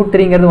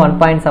 √3ங்கிறது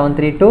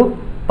 1.732,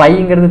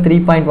 பைங்கிறது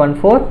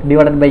 3.14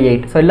 டிவைடட் பை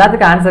 8. ஸோ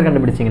எல்லாத்துக்கும் ஆன்சர்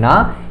கண்டுபிடிச்சிங்கன்னா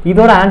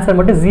இதோட ஆன்சர்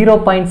மட்டும்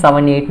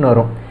 0.78ன்னு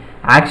வரும்.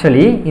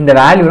 ஆக்சுவலி இந்த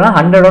வேல்யூனா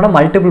 100ஓட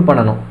மல்டிபிள்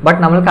பண்ணணும். பட்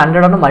நம்மளுக்கு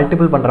 100ஓட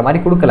மல்டிபிள் பண்ணுற மாதிரி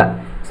கொடுக்கல.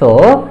 ஸோ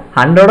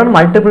 100ஓட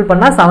மல்டிபிள்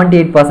பண்ணால்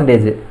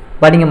 78%.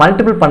 பட் இங்கே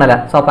மல்டிபிள் பண்ணலை.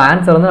 ஸோ அப்போ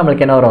ஆன்சர் வந்து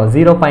நம்மளுக்கு என்ன வரும்?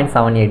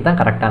 0.78 தான்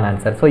கரெக்டான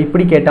ஆன்சர். ஸோ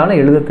இப்படி கேட்டாலும்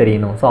எழுத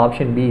தெரியணும். So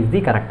option B is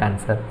the correct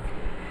answer.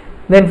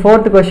 Then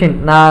fourth question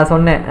நான்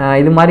சொன்னேன்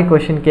இது மாதிரி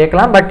கொஷின்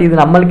கேட்கலாம். பட் இது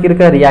நம்மளுக்கு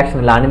இருக்கிற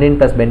ரியாக்ஷன் இல்லை, aniline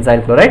plus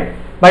benzoyl chloride.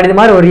 But இது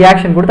மாதிரி ஒரு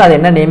ரியாக்ஷன் கொடுத்து அது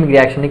என்ன நேமிங்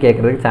ரியாக்ஷன்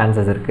கேட்கறதுக்கு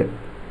சான்சஸ் இருக்குது.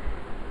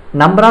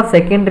 Number of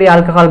secondary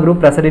alcohol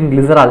group present in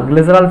glycerol.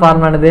 glycerol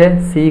form ஆனது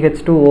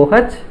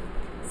CH2OH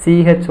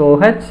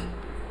CHOH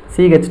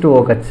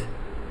CH2OH.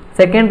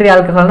 Secondary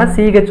ஆல்கஹால்னா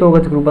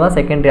CHOH group தான்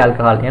செகண்டரி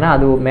ஆல்கஹால். ஏன்னா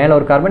அது மேலே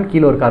ஒரு கார்பன்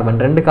கீழே ஒரு கார்பன்,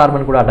 ரெண்டு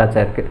கார்பன் கூட அட்டாச்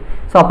ஆயிருக்கு.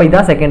 ஸோ அப்போ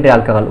இதுதான் செகண்டரி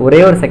ஆல்கஹால். ஒரே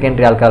ஒரு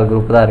செகண்டரி ஆல்கஹால்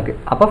குரூப் தான் இருக்குது.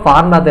 அப்போ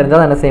ஃபார்முலா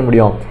தெரிஞ்சால் என்ன செய்ய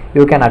முடியும்?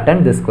 You can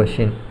attend this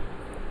question.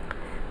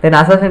 Then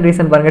assertion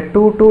reason பாருங்கள்.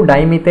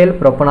 2,2-dimethyl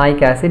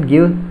propanoic acid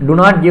do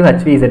not give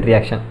HVZ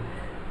reaction.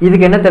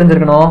 இதுக்கு என்ன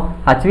தெரிஞ்சிருக்கணும்?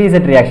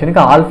 HVZ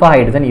ரியாக்ஷனுக்கு ஆல்ஃபா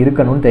ஹைட்ரஜன்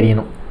இருக்கணும்னு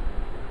தெரியணும்.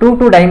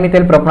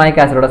 2,2-dimethyl propanoic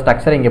acidோட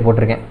ஸ்ட்ரக்சர் இங்கே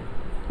போட்டிருக்கேன்.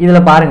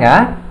 இதில்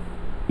பாருங்கள்,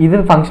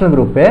 இது ஃபங்க்ஷனல்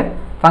குரூப்பு.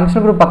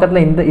 ஃபங்க்ஷனல் குரூப்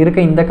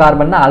பக்கத்தில் இந்த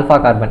கார்பன் தான் ஆல்ஃபா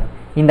கார்பன்.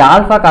 இந்த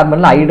ஆல்ஃபா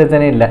கார்பனில்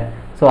ஹைட்ரஜனே இல்லை.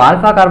 ஸோ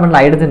ஆல்ஃபா கார்பனில்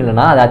ஹைட்ரஜன்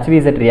இல்லைனா அது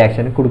HVZ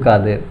ரியாக்ஷனுக்கு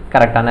கொடுக்காது.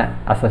 கரெக்டான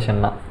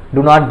அசர்ஷன் தான்.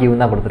 do not give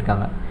தான்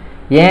கொடுத்துருக்காங்க.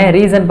 ஏன்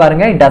ரீசன்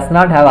பாருங்கள், it does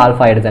not have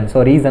alpha hydrogen. So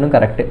ரீசனும்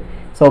correct.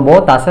 So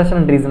both assertion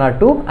and reason are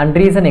true and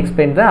reason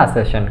explains the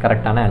assertion.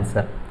 கரெக்டான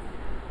ஆன்சர்.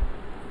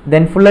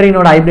 தென்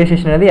ஃபுல்லரினோட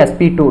ஹைப்ரிடேஷன் வந்து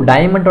sp2.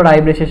 டைமண்டோட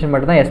ஹைப்ரிடேஷன்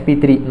மட்டும் தான்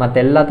sp3. மற்ற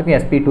எல்லாத்துக்கும்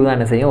sp2 தான்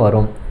என்ன செய்யும்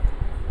வரும்.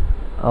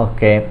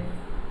 ஓகே,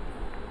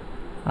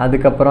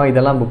 அதுக்கப்புறம்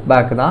இதெல்லாம் புக்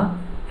பேக் தான்.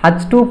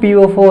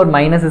 H2PO4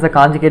 minus is a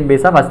conjugate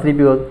base of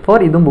H3PO4.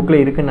 இதுவும்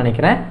புக்கில் இருக்குன்னு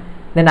நினைக்கிறேன்.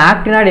 Then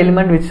actinide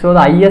element which show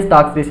the highest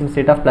oxidation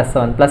state of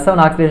 +7.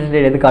 +7 oxidation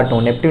state எது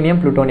காட்டும்? நெப்டியூனியம்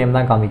ப்ளூட்டோனியம்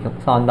தான் காமிக்கும்.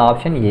 ஸோ அந்த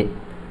ஆப்ஷன் ஏ.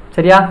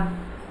 சரியா?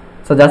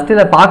 ஸோ ஜஸ்ட்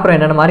இதை பார்க்குறோம்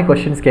என்னென்ன மாதிரி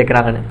கொஸ்டின்ஸ்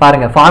கேட்குறாங்கன்னு.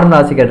 பாருங்கள், ஃபார்முலா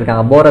வச்சு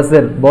கேட்டிருக்காங்க.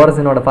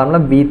 போரசினோட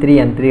formula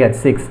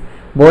B3N3H6.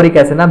 Boric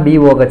ஆசிட்னா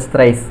BOH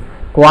thrice.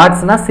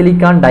 குவாட்ஸ்னா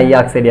silicon di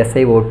oxide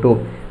SiO2.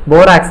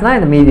 போராக்ஸ்னா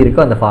இந்த மீதி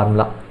இருக்கும் அந்த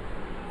ஃபார்முலா.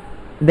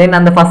 தென்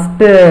அந்த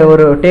ஃபஸ்ட்டு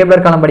ஒரு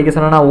டேபிளர் காலம் படிக்க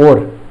சொன்னோன்னா ஓர்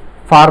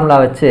ஃபார்முலா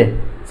வச்சு.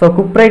 ஸோ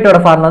குப்ரைட்டோட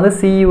ஃபார்முலா வந்து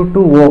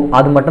Cu2O.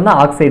 அது மட்டும்தான்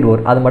ஆக்சைடு ஓர்.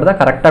 அது மட்டும்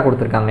தான் கரெக்டாக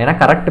கொடுத்துருக்காங்க. ஏன்னா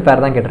கரெக்ட்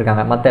பேர் தான்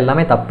கேட்டிருக்காங்க. மற்ற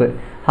எல்லாமே தப்பு.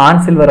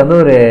 ஹான் சில்வர் வந்து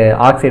ஒரு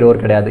ஆக்சைடு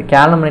ஓர் கிடையாது.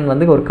 கேலமைன்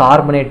வந்து ஒரு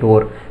கார்பனேட்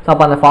ஓர். ஸோ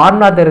அப்போ அந்த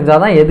ஃபார்முலா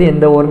தெரிஞ்சால் தான் எது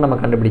எந்த ஓர்னு நம்ம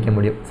கண்டுபிடிக்க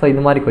முடியும். ஸோ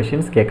இது மாதிரி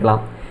கொஷின்ஸ்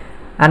கேட்கலாம்.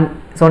 அண்ட்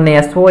சொன்ன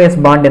SOS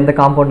பாண்ட் எந்த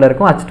காம்பவுண்டில்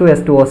இருக்கும்?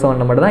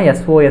 H2S2O7 மட்டும் தான்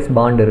SOS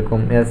பாண்ட்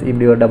இருக்கும்.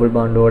 இப்படி ஒரு டபுள்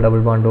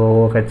பாண்டோ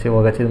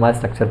OH இது மாதிரி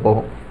ஸ்ட்ரக்சர்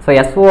போகும். ஸோ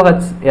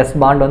SOHS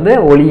பாண்ட் வந்து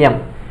ஒலியம்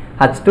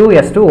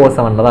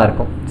H2S2O7 தான்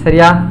இருக்கும்.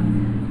 சரியா?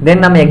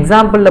 தென் நம்ம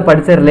எக்ஸாம்பிளில்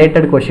படித்த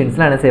ரிலேட்டட்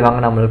கொஷின்ஸ்லாம் என்ன செய்வாங்க,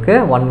 நம்மளுக்கு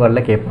ஒன்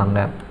வேர்டில் கேட்பாங்க.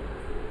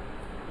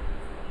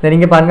 தென்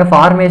இங்கே பாருங்கள்,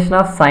 formation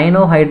of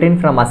சைனோஹைட்ரின்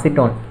from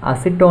acetone.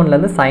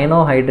 அசிட்டோன்லேருந்து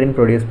சைனோஹைட்ரின்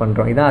produce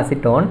பண்ணுறோம். இதுதான்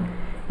அசிட்டோன்.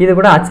 இது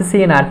கூட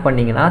HCN ஆட்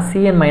பண்ணிங்கன்னா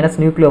CN-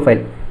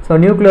 நியூக்ளியோஃபைல். ஸோ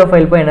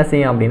நியூக்ளியோஃபைல் போய் என்ன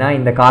செய்யும் அப்படின்னா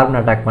இந்த கார்பன்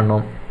அட்டாக்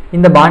பண்ணும்.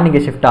 இந்த பாண்ட்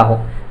இங்கே ஷிஃப்ட்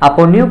ஆகும்.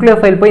 அப்போ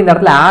நியூக்ளியோஃபைல் போய் இந்த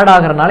இடத்துல ஆட்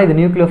ஆகிறனால இது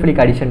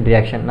நியூக்ளியோஃபிலிக் அடிஷன்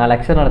ரியாக்ஷன். நான்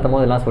லெக்சர் நடத்தும்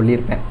போது இதெல்லாம்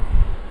சொல்லியிருப்பேன்.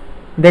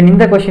 தென்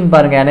இந்த கொஸ்டின்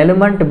பாருங்கள், an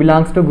element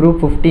belongs to group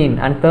 15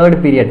 and third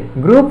period.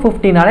 group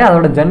 15நாலே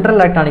அதோட ஜென்ரல்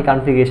எலக்ட்ரானிக்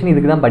கான்ஃபிகரேஷன்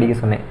இதுக்கு தான் படிக்க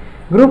சொன்னேன்.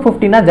 group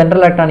 15னா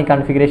ஜென்ரல் எலக்ட்ரானிக்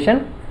கான்ஃபிகரேஷன்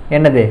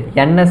என்னது?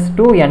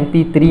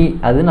 NS2NP3.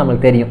 அது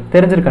நம்மளுக்கு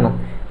தெரிஞ்சிருக்கணும்.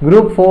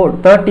 group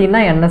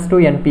 13னா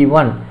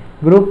NS2NP1.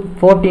 group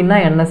 14னா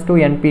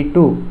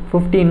NS2NP2.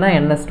 15னா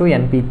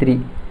NS2NP3.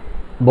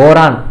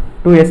 Boron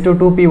 2s2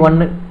 2p1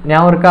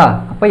 ஞாபகம் இருக்கா?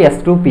 அப்போ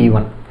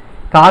S2p1.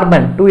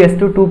 Carbon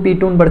 2s2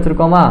 2p2ன்னு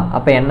படிச்சிருக்கோமா?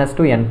 அப்போ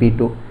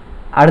NS2NP2.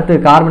 அடுத்து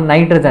carbon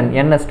nitrogen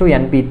NS2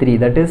 NP3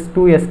 that is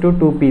 2s2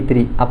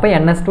 2p3 அப்போ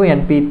NS2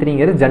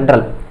 NP3ங்கிறது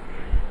ஜென்ரல்.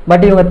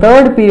 பட் இவங்க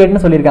தேர்ட்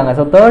பீரியட்னு சொல்லியிருக்காங்க.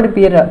 ஸோ தேர்ட்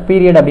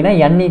பீரியட் அப்படின்னா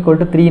n =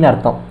 3ன்னு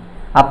அர்த்தம்.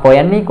 அப்போ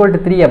n =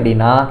 3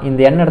 அப்படின்னா இந்த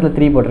n இடத்துல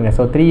 3 போட்டுருங்க.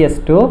 So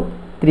 3s2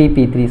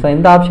 3p3. ஸோ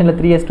இந்த ஆப்ஷனில்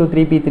 3s2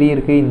 3p3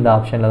 இருக்குது, இந்த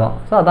ஆப்ஷனில் தான்.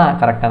 ஸோ அதான்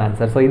கரெக்டான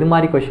ஆன்சர். ஸோ இது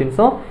மாதிரி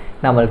கொஷின்ஸும்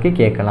நம்மளுக்கு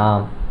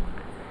கேட்கலாம்.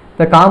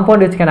 The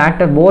compound which can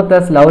act both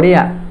as Lowry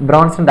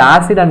Bronsted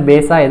acid and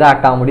base எதை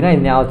ஆக்ட் ஆக முடியும்னா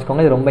இது ஞாபகம்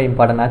வச்சுக்கோங்க. இது ரொம்ப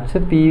இம்பார்ட்டன்ட்.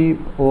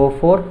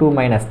 HPO4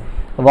 2-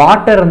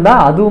 வாட்டர்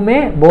இருந்தால் அதுவுமே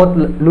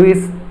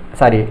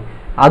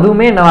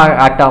அதுவுமே என்ன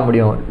ஆக்ட் ஆக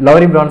முடியும்,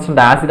 லவ்ரி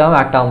பிரான்ஸ்டட் ஆசிடாகவும்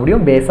ஆக்ட் ஆக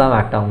முடியும், பேஸாகவும்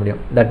ஆக்ட் ஆக முடியும்.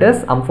 That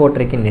is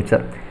அம்ஃபோட்ரிக் in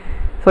nature.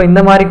 So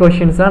இந்த மாதிரி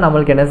கொஷின்ஸ்லாம்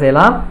நம்மளுக்கு என்ன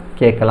செய்யலாம்,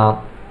 கேட்கலாம்.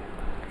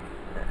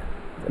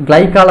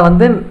 கிளைக்கால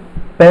வந்து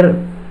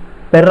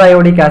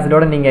பெர்அயோடிக்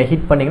ஆசிடோட நீங்கள்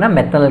ஹீட் பண்ணிங்கன்னா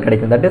மெத்தனால்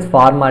கிடைக்கும். தட் இஸ்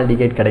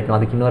ஃபார்மால்டிகேட் கிடைக்கும்.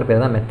 அதுக்கு இன்னொரு பேர்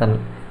தான்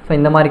மெத்தனால். ஸோ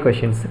இந்த மாதிரி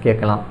கொஷின்ஸ்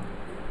கேட்கலாம்.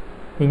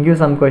 இங்கேயும்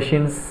சம்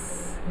கொஷின்ஸ்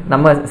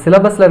நம்ம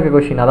சிலபஸில் இருக்க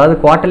கொஷின், அதாவது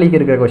குவார்ட்டர்லிக்கு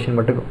இருக்கிற கொஷின்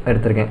மட்டும்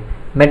எடுத்திருக்கேன்.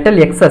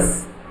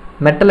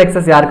 மெட்டல்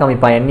எக்ஸஸ் யார்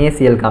காமிப்பா,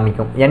 NaCl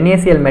காமிக்கும்.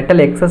 NaCl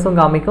மெட்டல் எக்ஸஸும்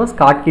காமிக்கும்,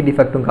 ஸ்காட்கி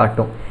டிஃபெக்ட்டும்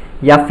காட்டும்.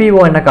 FeO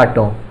என்ன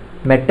காட்டும்,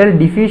 மெட்டல்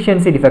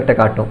டிஃபிஷியன்சி டிஃபெக்டை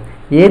காட்டும்.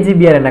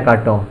 AgBr என்ன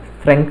காட்டும்,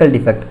 ஃப்ரெங்கல்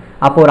டிஃபெக்ட்.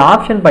 அப்போ ஒரு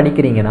ஆப்ஷன்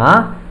படிக்கிறீங்கன்னா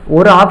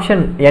ஒரு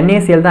ஆப்ஷன்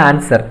NaCl தான்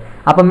ஆன்சர்.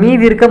 அப்போ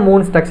மீதி இருக்க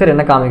 3 ஸ்ட்ரக்சர்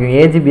என்ன காமிக்கும்,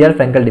 AgBr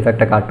ஃப்ரெங்கல்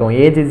டிஃபெக்டை காட்டும்,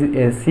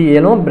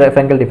 AgClவும்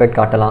ஃப்ரெங்கல் டிஃபெக்ட்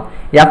காட்டலாம்,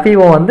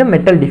 FeO வந்து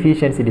மெட்டல்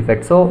டிஃபிஷியன்சி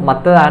டிஃபெக்ட். ஸோ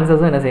மற்ற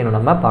ஆன்சர்ஸும் என்ன செய்யணும்,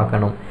 நம்ம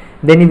பார்க்கணும்.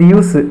 தென் இது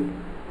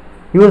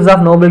யூஸ்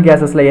ஆஃப் நோபல்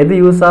கேஸஸில் எது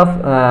use of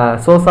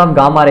source of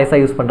gamma ரேஸாக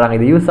use பண்ணுறாங்க,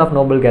 இது யூஸ் ஆஃப்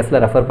நோபல் கேஸில்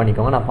ரெஃபர்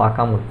பண்ணிக்கோங்க. நான்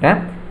பார்க்காம விட்டேன்.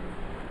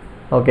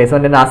 ஓகே. ஸோ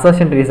இந்த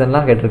அசர்ஷன்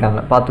ரீசன்லாம் கேட்டிருக்காங்க,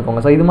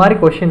 பார்த்துக்கோங்க. ஸோ இது மாதிரி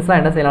கொஷின்ஸ்லாம்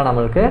என்ன செய்யலாம்,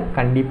 நம்மளுக்கு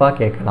கண்டிப்பாக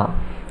கேட்கலாம்.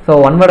 ஸோ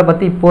ஒன் வேர்டை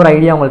பற்றி இப்போ ஒரு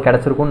ஐடியா உங்களுக்கு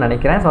கிடச்சிருக்கும்னு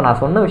நினைக்கிறேன். ஸோ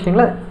நான் சொன்ன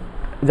விஷயங்களை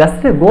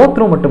ஜஸ்ட்டு கோ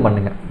த்ரூ மட்டும்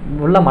பண்ணுங்கள்,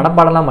 உள்ள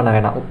மனப்பாடம்லாம் பண்ண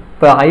வேணாம்.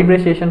 இப்போ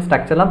ஹைப்ரிடேஷன்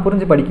ஸ்ட்ரக்சர்லாம்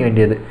புரிஞ்சு படிக்க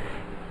வேண்டியது.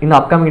 இன்னும்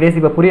அப்கமிங் டேஸ்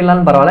இப்போ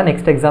புரியலான்னு பரவாயில்ல,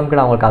 நெக்ஸ்ட் எக்ஸாமுக்கு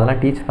நான் உங்களுக்கு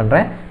அதெல்லாம் டீச்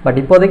பண்ணுறேன். பட்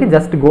இப்போதைக்கு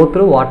just go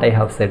through what I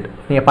have set.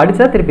 நீங்கள்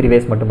படித்தா திருப்பி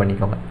ரிவைஸ் மட்டும்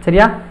பண்ணிக்கோங்க,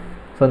 சரியா?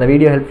 ஸோ இந்த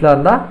வீடியோ ஹெல்ப்ஃபுல்லாக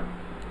இருந்தால்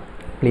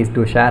please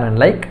do share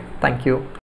and like. Thank you.